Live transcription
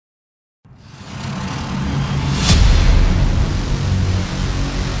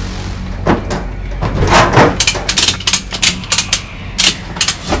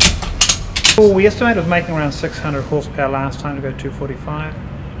Well, we estimated it was making around 600 horsepower last time to go 245.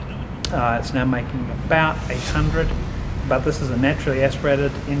 It's now making about 800, but this is a naturally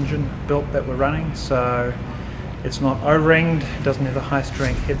aspirated engine built that we're running, so it's not O-ringed, it doesn't have the high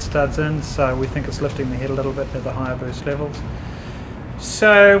strength head studs in, so we think it's lifting the head a little bit at the higher boost levels.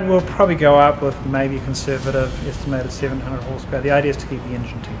 So we'll probably go up with maybe a conservative estimated 700 horsepower. The idea is to keep the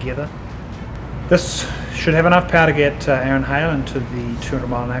engine together. This should have enough power to get Aaron Hale into the 200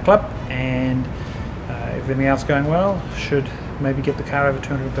 mile an hour club, and everything else going well should maybe get the car over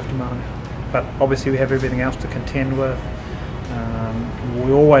 250 mile an hour. But obviously we have everything else to contend with.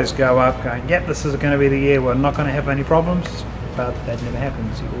 We always go up going, yep, this is going to be the year we're not going to have any problems, but that never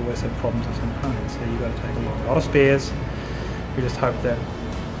happens. You always have problems of some kind, so you've got to take a lot of spares. We just hope that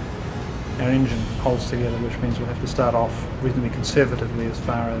our engine holds together, which means we'll have to start off reasonably conservatively as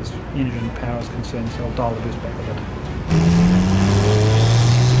far as engine power is concerned, so I'll dial the boost back a bit.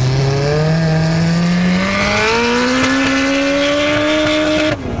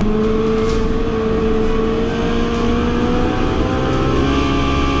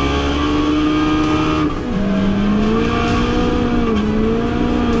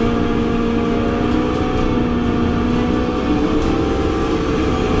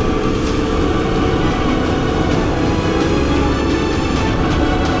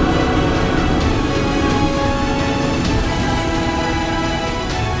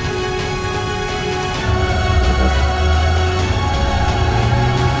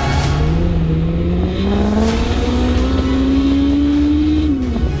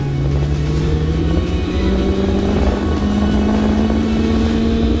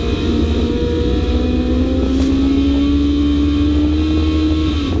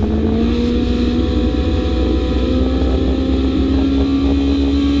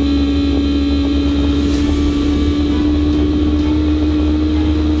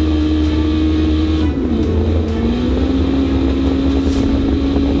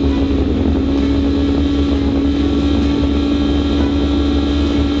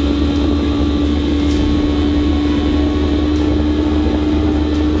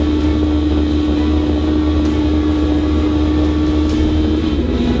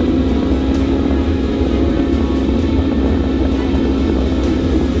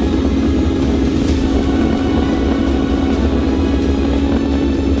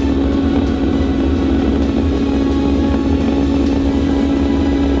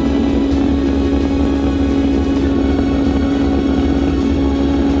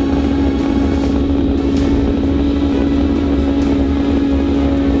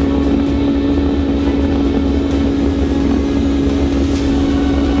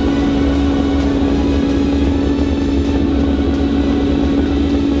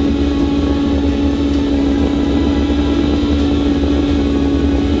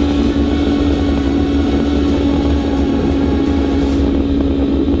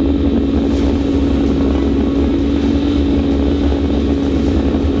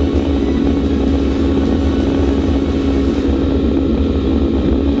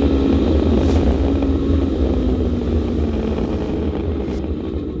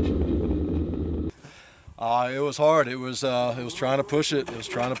 It was hard. It was trying to push it. It was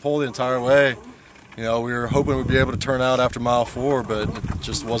trying to pull the entire way. You know, we were hoping we'd be able to turn out after mile 4, but it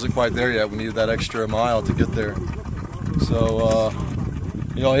just wasn't quite there yet. We needed that extra mile to get there. So,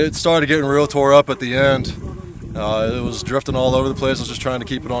 you know, it started getting real tore up at the end. It was drifting all over the place. I was just trying to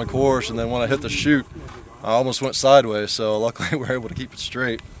keep it on course, and then when I hit the chute, I almost went sideways. So luckily we were able to keep it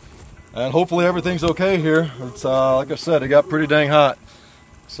straight. And hopefully everything's okay here. It's like I said, it got pretty dang hot.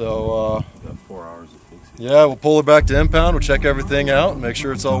 So about 4 hours to fix it. Yeah, we'll pull it back to impound. We'll check everything out, make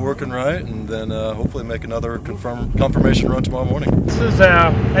sure it's all working right, and then hopefully make another confirmation run tomorrow morning. This is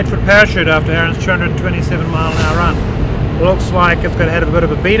our 8-foot parachute after Aaron's 227 mile an hour run. It looks like it's going to have a bit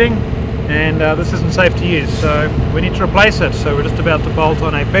of a beating, and this isn't safe to use, so we need to replace it. So we're just about to bolt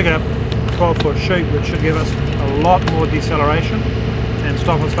on a bigger 12-foot chute, which should give us a lot more deceleration and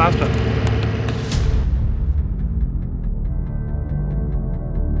stop us faster.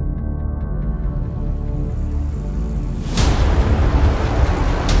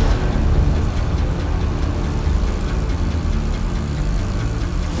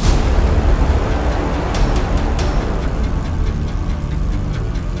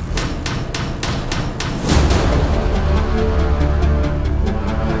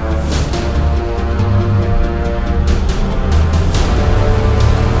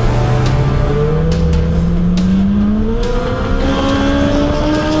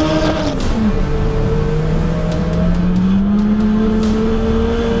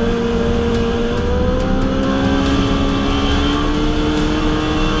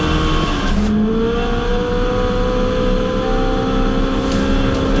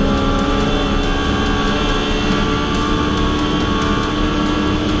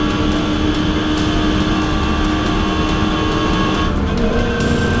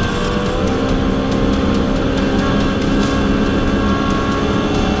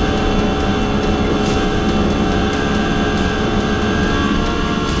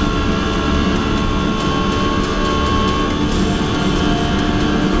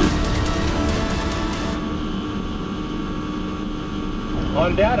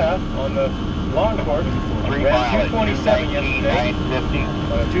 Hondata on the long course. Ran 227 yesterday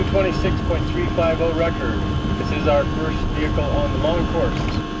on a 226.350 record. This is our first vehicle on the long course.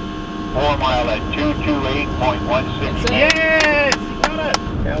 4 mile at 228.16. Yes! You got it!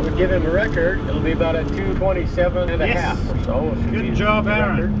 Now we give him a record. It'll be about a 227 and a Yes. half or so. It should Good be job, a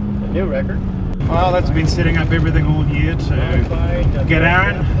Aaron. record, a new record. Well, that's been setting up everything all year to get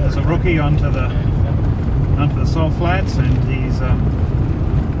Aaron as a rookie onto the salt flats, and he's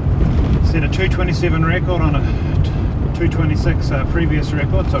set a 227 record on a 226 previous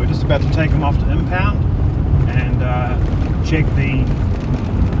record. So we're just about to take him off to impound and check the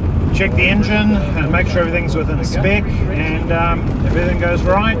engine and make sure everything's within spec, and if everything goes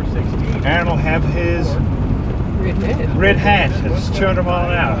right, Aaron will have his red hat. It's 200 mile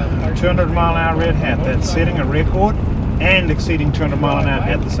an hour. 200 mile an hour red hat. That's setting a record and exceeding 200 mile an hour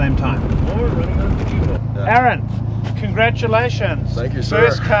at the same time. Aaron, congratulations. Thank you, sir.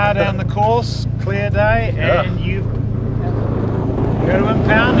 First car down the course, clear day, and you go to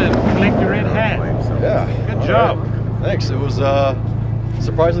impound and collect your red hat. Yeah. Good job. Thanks. It was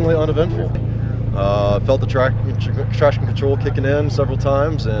surprisingly uneventful. Felt the traction control kicking in several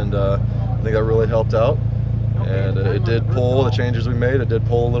times, and I think that really helped out. And it did pull, the changes we made, it did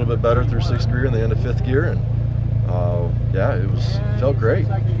pull a little bit better through 6th gear and the end of 5th gear, and yeah, it felt great.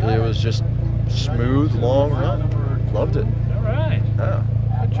 It was just smooth, long run. Loved it. All right. Yeah.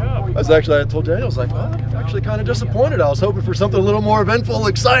 Good job. I told Daniel, I was like, well, I'm actually kind of disappointed. I was hoping for something a little more eventful,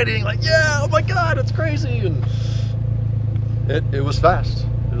 exciting, like, yeah, oh my God, it's crazy. And it was fast.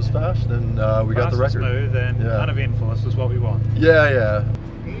 It was fast, and we got the record. Smooth and uneventful. This is what we want. Yeah, yeah.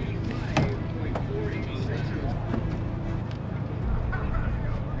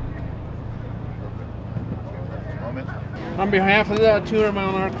 On behalf of the 200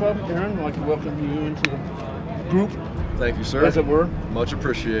 Mile an Hour Club, Aaron, I'd like to welcome you into the group, Thank you, sir. as it were. Much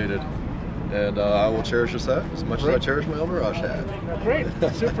appreciated. And I will cherish this hat as much as I cherish my El Mirage hat. Great,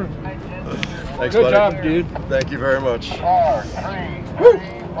 super. Thanks, Good buddy. job, dude. Thank you very much. 4, 3,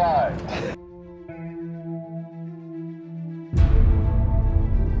 5.